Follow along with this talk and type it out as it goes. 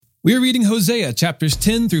We are reading Hosea chapters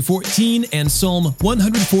 10 through 14 and Psalm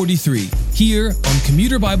 143 here on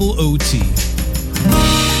Commuter Bible OT.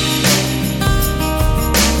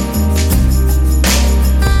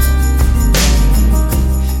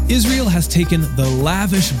 Israel has taken the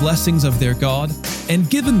lavish blessings of their God and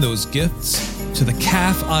given those gifts to the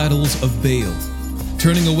calf idols of Baal,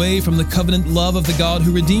 turning away from the covenant love of the God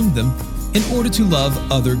who redeemed them in order to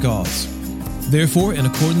love other gods. Therefore, in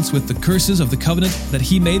accordance with the curses of the covenant that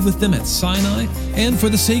he made with them at Sinai, and for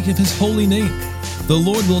the sake of his holy name, the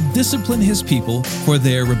Lord will discipline his people for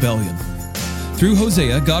their rebellion. Through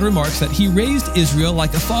Hosea, God remarks that he raised Israel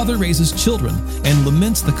like a father raises children and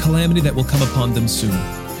laments the calamity that will come upon them soon.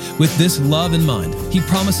 With this love in mind, he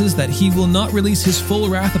promises that he will not release his full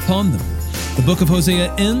wrath upon them. The book of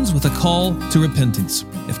Hosea ends with a call to repentance.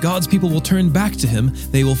 If God's people will turn back to him,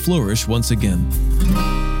 they will flourish once again.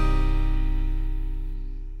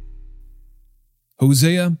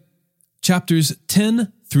 Hosea chapters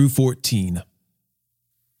 10 through 14.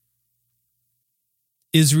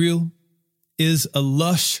 Israel is a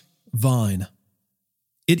lush vine.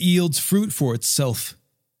 It yields fruit for itself.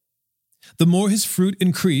 The more his fruit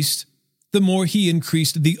increased, the more he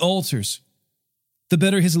increased the altars. The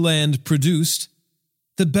better his land produced,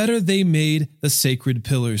 the better they made the sacred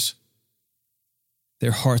pillars.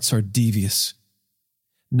 Their hearts are devious.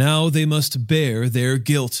 Now they must bear their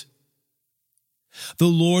guilt. The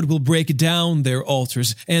Lord will break down their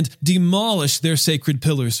altars and demolish their sacred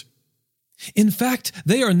pillars. In fact,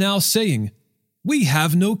 they are now saying, "We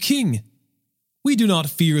have no king. We do not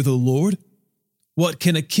fear the Lord. What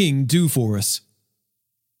can a king do for us?"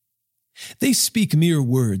 They speak mere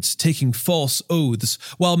words, taking false oaths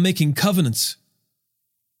while making covenants.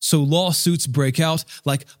 So lawsuits break out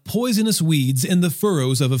like poisonous weeds in the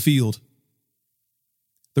furrows of a field.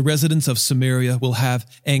 The residents of Samaria will have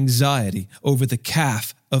anxiety over the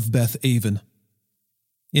calf of Beth-aven.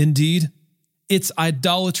 Indeed, its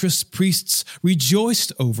idolatrous priests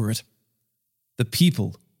rejoiced over it. The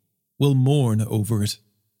people will mourn over it,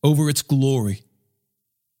 over its glory.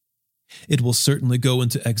 It will certainly go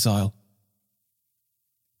into exile.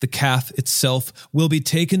 The calf itself will be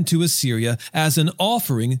taken to Assyria as an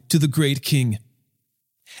offering to the great king.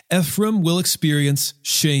 Ephraim will experience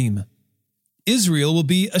shame. Israel will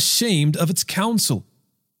be ashamed of its counsel.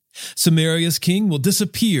 Samaria's king will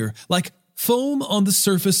disappear like foam on the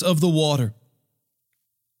surface of the water.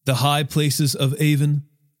 The high places of Aven,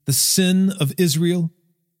 the sin of Israel,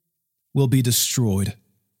 will be destroyed.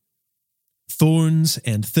 Thorns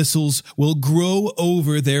and thistles will grow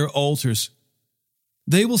over their altars.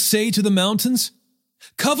 They will say to the mountains,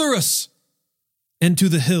 "Cover us," and to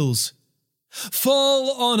the hills,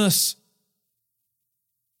 "Fall on us."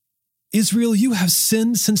 Israel, you have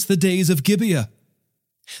sinned since the days of Gibeah.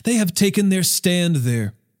 They have taken their stand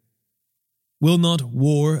there. Will not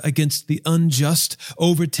war against the unjust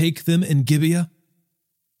overtake them in Gibeah?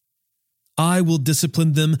 I will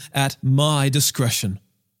discipline them at my discretion.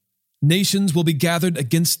 Nations will be gathered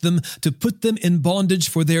against them to put them in bondage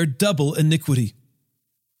for their double iniquity.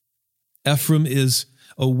 Ephraim is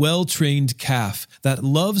a well-trained calf that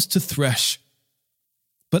loves to thresh,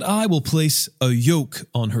 but I will place a yoke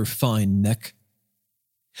on her fine neck.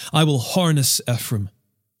 I will harness Ephraim.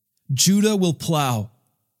 Judah will plow.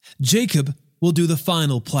 Jacob will do the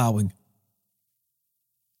final plowing.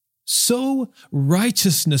 Sow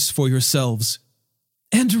righteousness for yourselves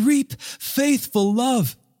and reap faithful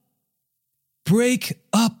love. Break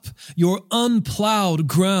up your unplowed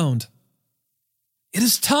ground. It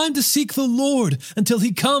is time to seek the Lord until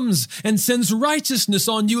he comes and sends righteousness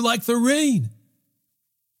on you like the rain.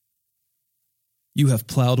 You have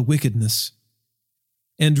plowed wickedness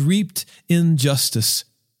and reaped injustice.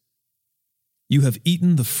 You have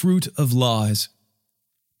eaten the fruit of lies.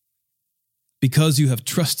 Because you have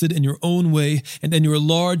trusted in your own way and in your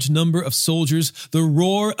large number of soldiers, the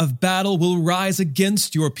roar of battle will rise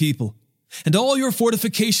against your people, and all your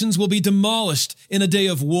fortifications will be demolished in a day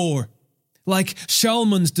of war, like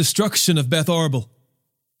Shalman's destruction of Beth Arbel.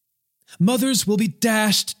 Mothers will be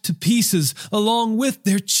dashed to pieces along with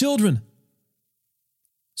their children.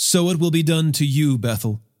 So it will be done to you,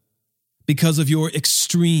 Bethel, because of your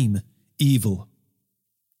extreme evil.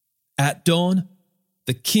 At dawn,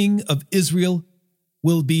 the king of Israel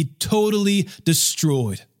will be totally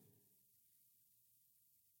destroyed.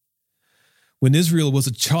 When Israel was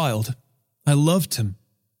a child, I loved him,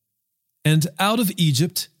 and out of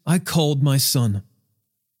Egypt I called my son.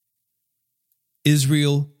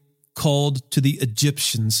 Israel called to the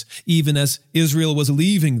Egyptians, even as Israel was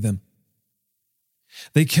leaving them.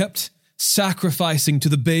 They kept sacrificing to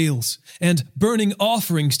the Baals and burning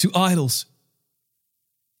offerings to idols.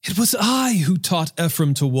 It It was I who taught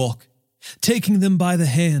Ephraim to walk, taking them by the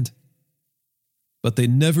hand. But they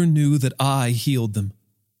never knew that I healed them.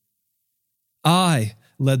 I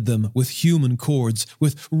led them with human cords,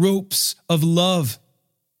 with ropes of love.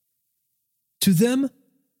 To them,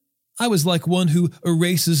 I was like one who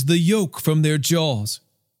erases the yoke from their jaws.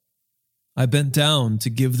 I bent down to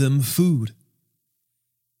give them food.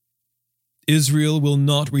 Israel will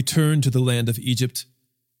not return to the land of Egypt,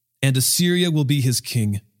 and Assyria will be his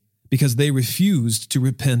king, because they refused to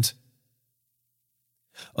repent.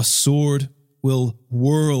 A sword will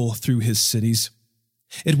whirl through his cities.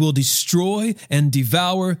 It will destroy and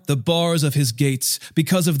devour the bars of his gates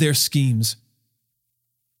because of their schemes.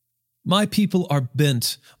 My people are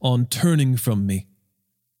bent on turning from me.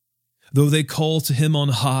 Though they call to him on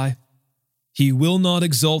high, he will not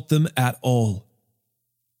exalt them at all.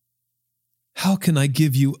 How can I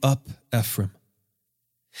give you up, Ephraim?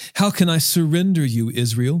 How can I surrender you,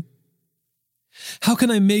 Israel? How can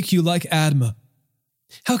I make you like Admah?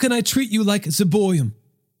 How can I treat you like Zeboim?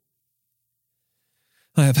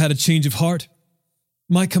 I have had a change of heart.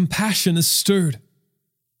 My compassion is stirred.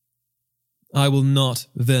 I will not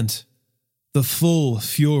vent the full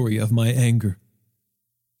fury of my anger.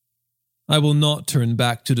 I will not turn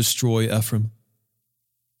back to destroy Ephraim.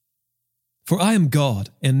 For I am God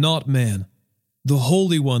and not man, the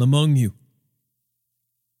Holy One among you.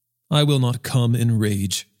 I will not come in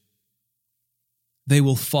rage. They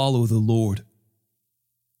will follow the Lord.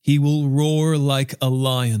 He will roar like a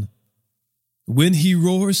lion. When he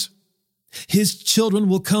roars, his children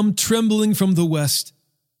will come trembling from the west.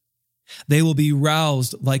 They will be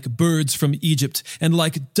roused like birds from Egypt and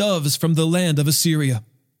like doves from the land of Assyria.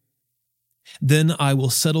 Then I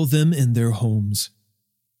will settle them in their homes.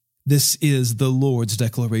 This is the Lord's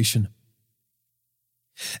declaration.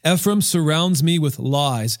 Ephraim surrounds me with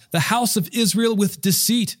lies, the house of Israel with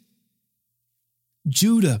deceit.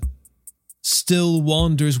 Judah still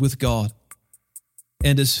wanders with God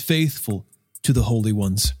and is faithful to the holy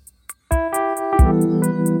ones.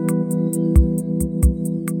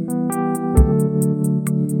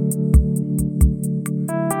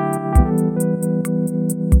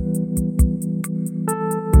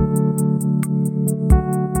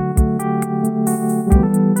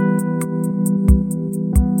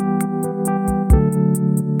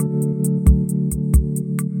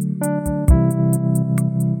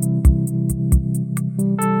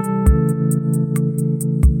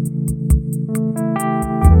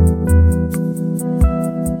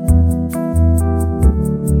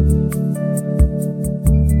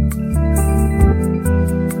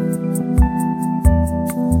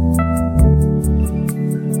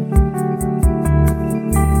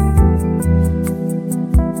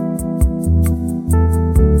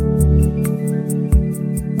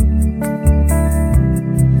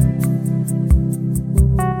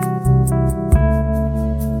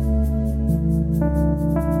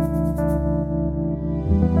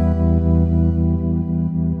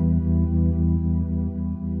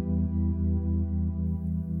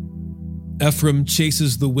 Ephraim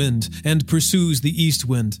chases the wind and pursues the east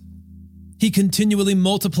wind. He continually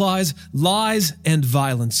multiplies lies and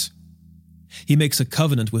violence. He makes a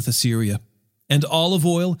covenant with Assyria, and olive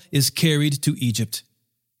oil is carried to Egypt.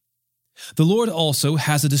 The Lord also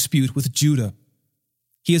has a dispute with Judah.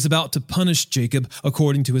 He is about to punish Jacob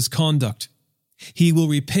according to his conduct. He will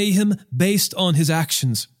repay him based on his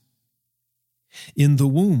actions. In the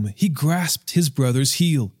womb, he grasped his brother's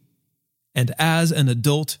heel, and as an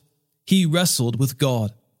adult, he wrestled with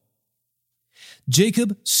God.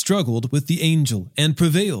 Jacob struggled with the angel and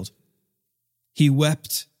prevailed. He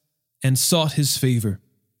wept and sought his favor.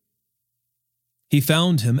 He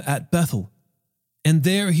found him at Bethel, and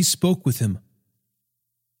there he spoke with him.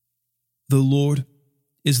 The Lord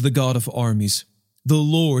is the God of armies. The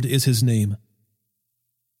Lord is his name.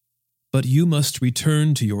 But you must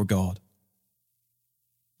return to your God.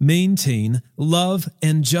 Maintain love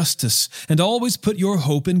and justice, and always put your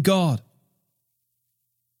hope in God.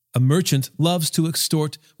 A merchant loves to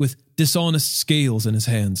extort with dishonest scales in his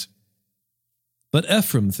hands. But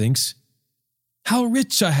Ephraim thinks, "How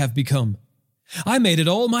rich I have become! I made it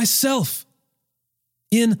all myself.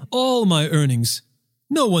 In all my earnings,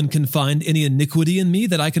 no one can find any iniquity in me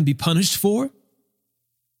that I can be punished for.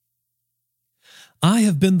 I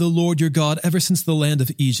have been the Lord your God ever since the land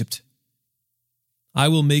of Egypt. I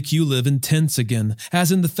will make you live in tents again,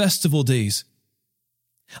 as in the festival days.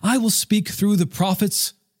 I will speak through the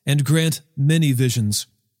prophets and grant many visions.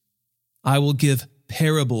 I will give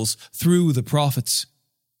parables through the prophets.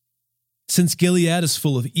 Since Gilead is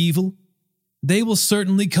full of evil, they will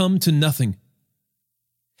certainly come to nothing.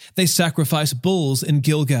 They sacrifice bulls in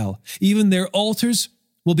Gilgal. Even their altars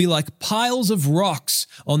will be like piles of rocks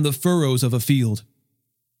on the furrows of a field.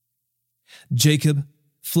 Jacob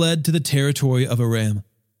fled to the territory of Aram.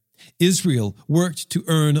 Israel worked to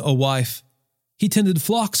earn a wife. He tended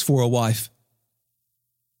flocks for a wife.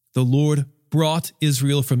 The Lord brought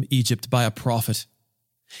Israel from Egypt by a prophet,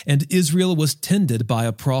 and Israel was tended by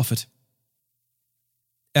a prophet.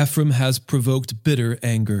 Ephraim has provoked bitter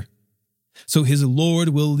anger, so his Lord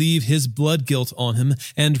will leave his blood guilt on him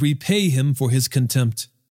and repay him for his contempt.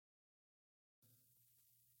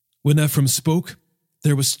 When Ephraim spoke,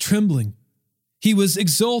 there was trembling. He was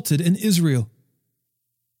exalted in Israel,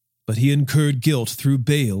 but he incurred guilt through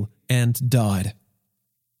Baal and died.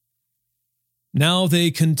 Now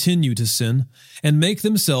they continue to sin and make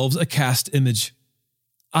themselves a cast image.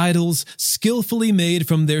 Idols skillfully made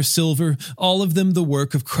from their silver, all of them the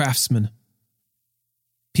work of craftsmen.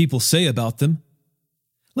 People say about them,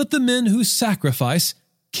 "Let the men who sacrifice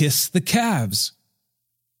kiss the calves."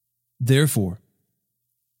 Therefore,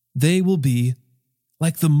 they will be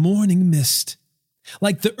like the morning mist,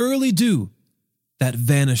 like the early dew that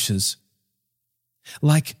vanishes,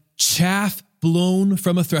 like chaff blown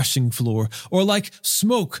from a threshing floor, or like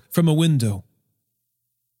smoke from a window.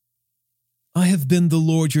 I have been the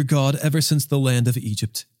Lord your God ever since the land of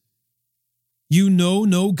Egypt. You know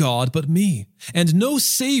no God but me, and no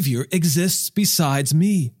Savior exists besides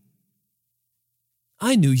me.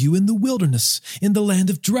 I knew you in the wilderness, in the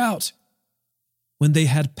land of drought. When they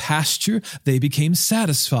had pasture, they became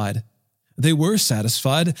satisfied. They were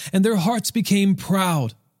satisfied, and their hearts became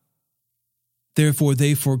proud. Therefore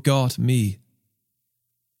they forgot me.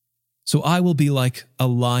 So I will be like a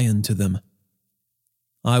lion to them.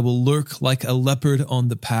 I will lurk like a leopard on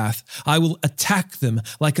the path. I will attack them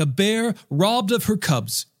like a bear robbed of her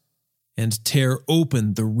cubs, and tear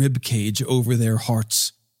open the rib cage over their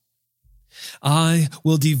hearts. I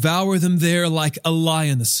will devour them there like a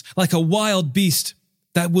lioness, like a wild beast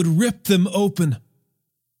that would rip them open.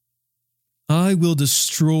 I will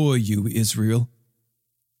destroy you, Israel.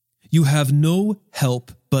 You have no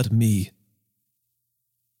help but me.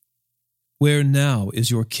 Where now is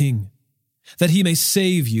your king, that he may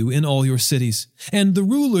save you in all your cities, and the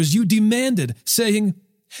rulers you demanded, saying,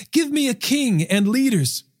 "Give me a king and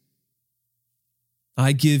leaders"?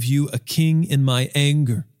 I give you a king in my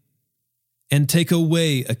anger, and take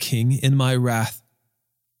away a king in my wrath.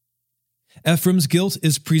 Ephraim's guilt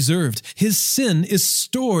is preserved, his sin is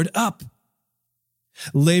stored up.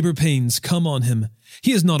 Labor pains come on him.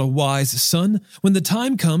 He is not a wise son. When the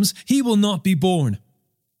time comes, he will not be born.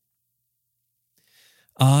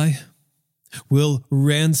 I will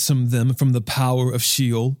ransom them from the power of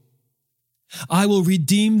Sheol. I will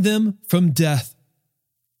redeem them from death.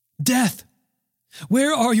 Death,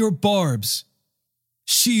 where are your barbs?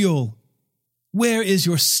 Sheol, where is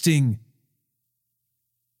your sting?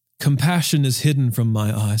 Compassion is hidden from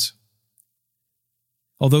my eyes.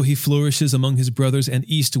 Although he flourishes among his brothers, an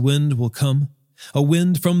east wind will come, a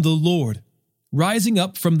wind from the Lord, rising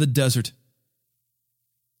up from the desert.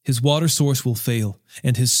 His water source will fail,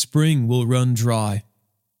 and his spring will run dry.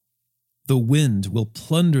 The wind will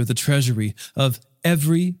plunder the treasury of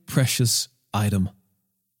every precious item.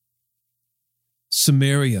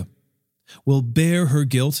 Samaria will bear her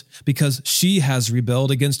guilt because she has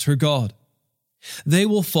rebelled against her God. They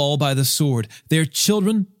will fall by the sword. Their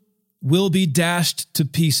children will be dashed to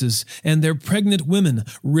pieces, and their pregnant women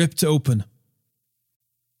ripped open.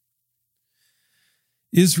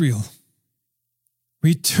 Israel,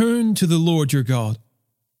 return to the Lord your God,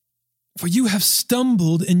 for you have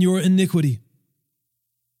stumbled in your iniquity.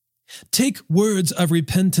 Take words of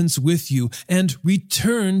repentance with you and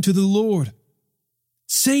return to the Lord.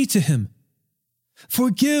 Say to him,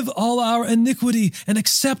 "Forgive all our iniquity and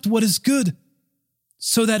accept what is good,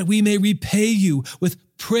 so that we may repay you with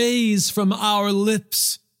praise from our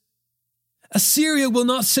lips." Assyria will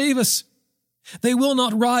not save us. They will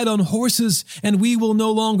not ride on horses, and we will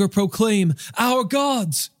no longer proclaim our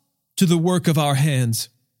gods to the work of our hands.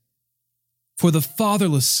 For the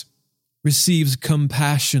fatherless receives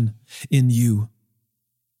compassion in you.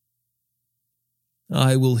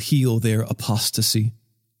 I will heal their apostasy.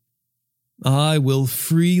 I will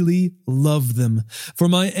freely love them, for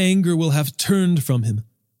my anger will have turned from him.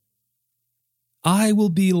 I will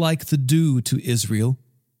be like the dew to Israel.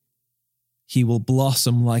 He will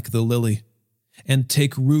blossom like the lily, and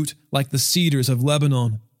take root like the cedars of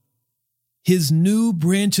Lebanon. His new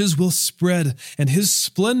branches will spread, and his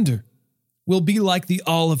splendor will be like the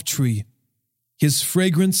olive tree, his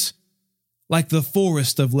fragrance like the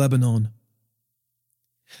forest of Lebanon.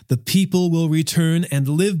 The people will return and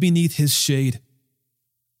live beneath his shade.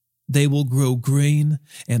 They will grow grain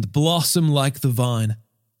and blossom like the vine.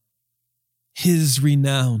 His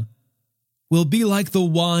renown will be like the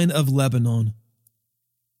wine of Lebanon.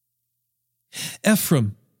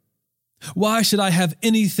 Ephraim, why should I have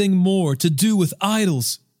anything more to do with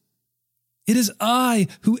idols? It is I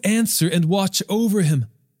who answer and watch over him.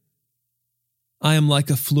 I am like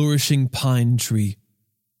a flourishing pine tree.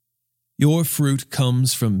 Your fruit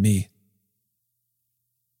comes from me.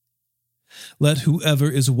 Let whoever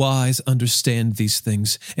is wise understand these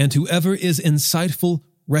things, and whoever is insightful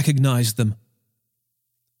recognize them.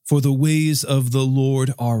 For the ways of the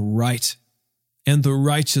Lord are right, and the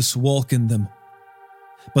righteous walk in them,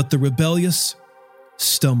 but the rebellious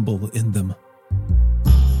stumble in them.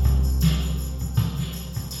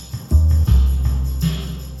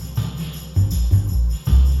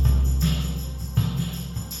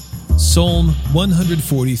 Psalm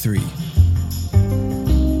 143.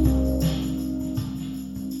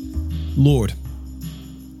 Lord,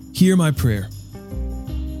 hear my prayer.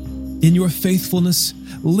 In your faithfulness,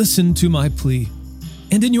 listen to my plea,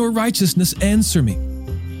 and in your righteousness answer me.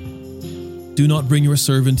 Do not bring your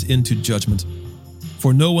servant into judgment,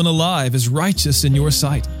 for no one alive is righteous in your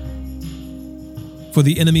sight. For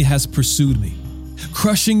the enemy has pursued me,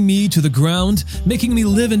 crushing me to the ground, making me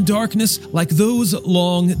live in darkness like those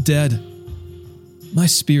long dead. My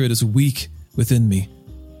spirit is weak within me.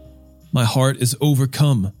 My heart is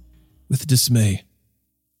overcome with dismay.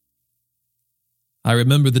 I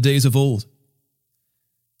remember the days of old.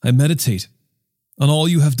 I meditate on all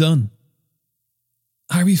you have done.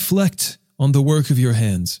 I reflect on the work of your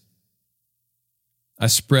hands. I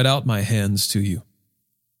spread out my hands to you.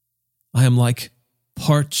 I am like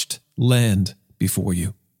parched land before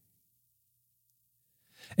you.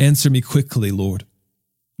 Answer me quickly, Lord.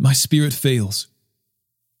 My spirit fails.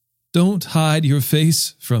 Don't hide your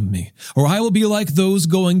face from me, or I will be like those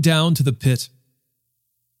going down to the pit.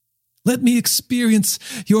 Let me experience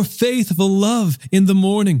your faithful love in the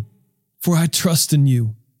morning, for I trust in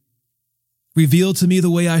you. Reveal to me the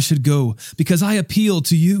way I should go, because I appeal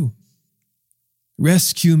to you.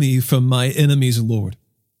 Rescue me from my enemies, Lord.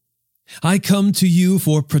 I come to you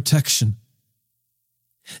for protection.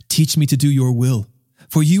 Teach me to do your will,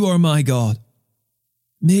 for you are my God.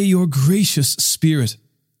 May your gracious Spirit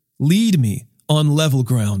lead me on level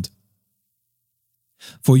ground.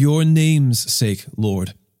 For your name's sake,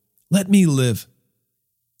 Lord, let me live.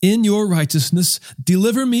 In your righteousness,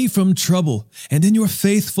 deliver me from trouble, and in your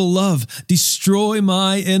faithful love, destroy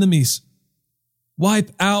my enemies.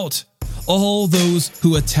 Wipe out all those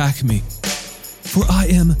who attack me, for I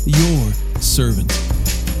am your servant.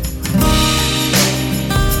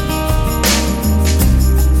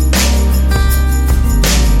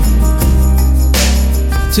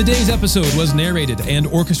 Today's episode was narrated and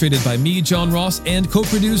orchestrated by me, John Ross, and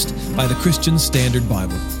co-produced by the Christian Standard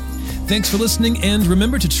Bible. Thanks for listening, and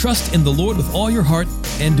remember to trust in the Lord with all your heart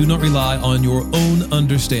and do not rely on your own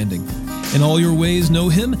understanding. In all your ways know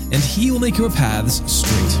him, and he will make your paths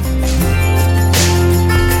straight.